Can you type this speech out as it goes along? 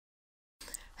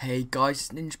Hey guys, it's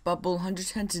Ninja Bubble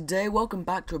 110 today. Welcome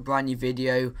back to a brand new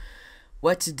video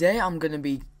where today I'm going to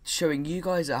be showing you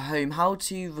guys at home how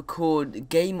to record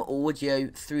game audio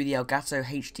through the Elgato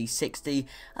HD60,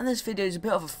 and this video is a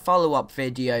bit of a follow-up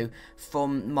video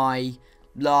from my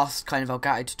last kind of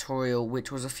Elgato tutorial,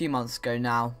 which was a few months ago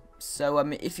now. So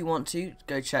if you want to,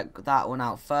 go check that one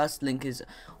out first. Link is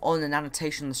on an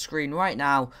annotation on the screen right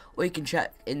now, or you can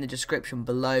check in the description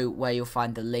below where you'll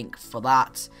find the link for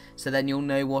that. So then you'll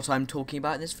know what I'm talking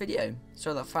about in this video. So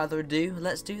without further ado,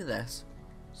 let's do this.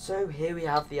 So here we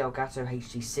have the Elgato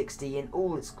HD60 in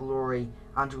all its glory,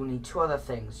 and you'll need two other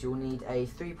things. You'll need a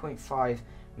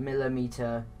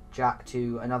 3.5mm jack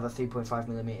to another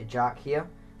 3.5mm jack here,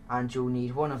 and you'll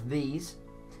need one of these.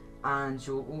 And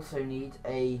you'll also need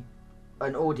an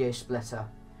audio splitter,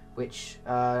 which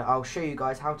I'll show you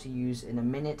guys how to use in a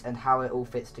minute and how it all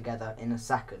fits together in a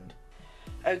second.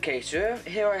 Okay, so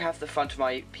here I have the front of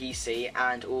my PC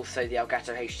and also the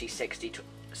Elgato HD60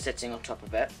 sitting on top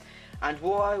of it. And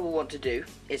what I will want to do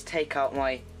is take out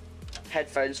my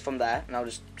headphones from there, and I'll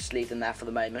just leave them there for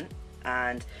the moment.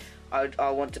 And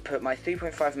I want to put my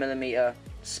 3.5mm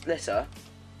splitter,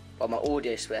 or my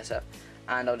audio splitter,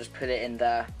 and I'll just put it in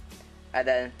there. And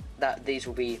then these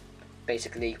will be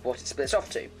basically what it splits off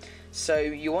to. So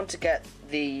you want to get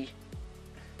the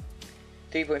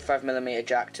 3.5mm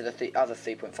jack to the other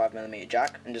 3.5mm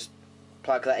jack and just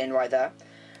plug that in right there.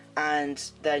 And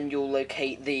then you'll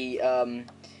locate the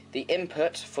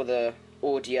input for the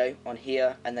audio on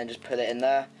here, and then just put it in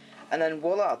there. And then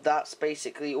voila, that's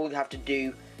basically all you have to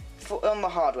do on the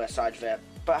hardware side of it.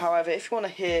 But however, if you want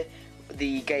to hear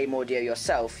the game audio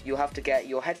yourself, you'll have to get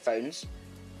your headphones,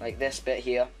 like this bit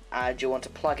here, and you'll want to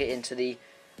plug it into the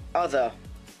other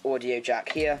audio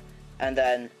jack here, and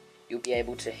then you'll be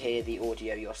able to hear the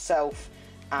audio yourself,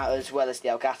 as well as the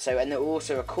Elgato, and it will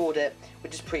also record it,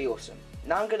 which is pretty awesome.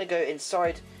 Now I'm going to go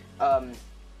inside the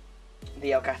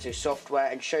Elgato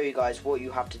software and show you guys what you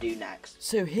have to do next.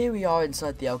 So here we are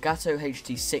inside the Elgato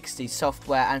HD60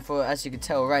 software, and as you can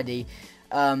tell already,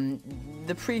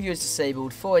 the preview is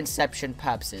disabled for inception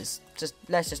purposes.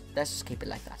 Let's just keep it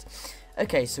like that.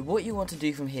 Okay, so what you want to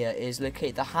do from here is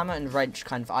locate the hammer and wrench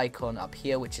kind of icon up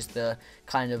here, which is the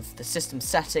kind of the system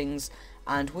settings.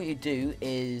 And what you do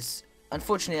is,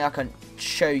 unfortunately I can't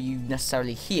show you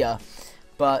necessarily here,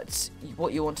 but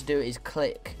what you want to do is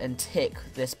click and tick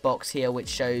this box here which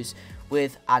shows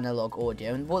with analog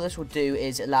audio. And what this will do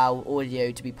is allow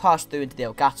audio to be passed through into the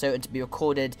Elgato and to be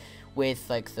recorded with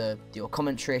like your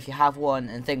commentary if you have one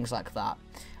and things like that.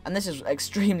 And this is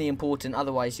extremely important,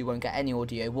 otherwise you won't get any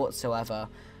audio whatsoever.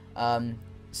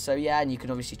 So yeah, and you can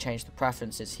obviously change the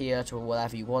preferences here to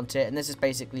whatever you want it. And this is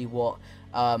basically what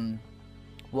I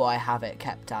have it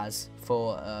kept as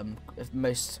for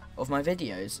most of my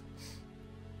videos.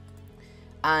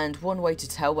 And one way to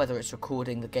tell whether it's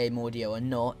recording the game audio or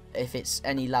not, if it's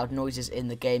any loud noises in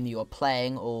the game you are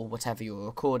playing or whatever you're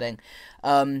recording,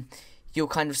 you'll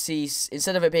kind of see,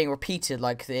 instead of it being repeated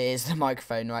like it is the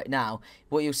microphone right now,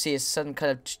 what you'll see is some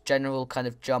kind of general kind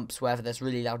of jumps wherever there's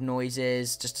really loud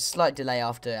noises, just a slight delay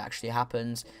after it actually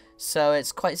happens. So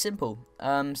it's quite simple.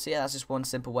 So yeah, that's just one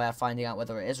simple way of finding out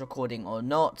whether it is recording or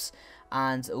not,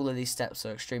 and all of these steps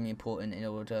are extremely important in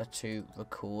order to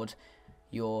record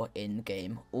your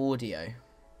in-game audio.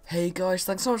 Hey guys,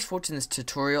 thanks so much for watching this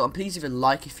tutorial, and please leave a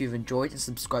like if you've enjoyed and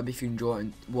subscribe if you enjoy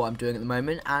what I'm doing at the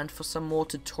moment, and for some more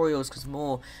tutorials because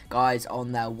more guys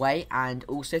on their way. And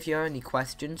also if you have any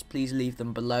questions, please leave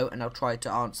them below and I'll try to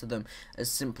answer them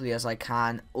as simply as I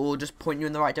can, or just point you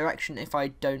in the right direction if I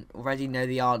don't already know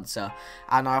the answer.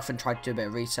 And I often try to do a bit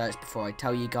of research before I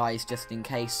tell you guys, just in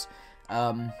case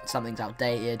something's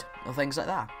outdated or things like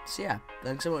that. So yeah,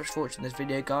 thanks so much for watching this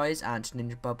video guys, and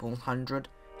Ninja Bubble 100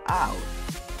 out.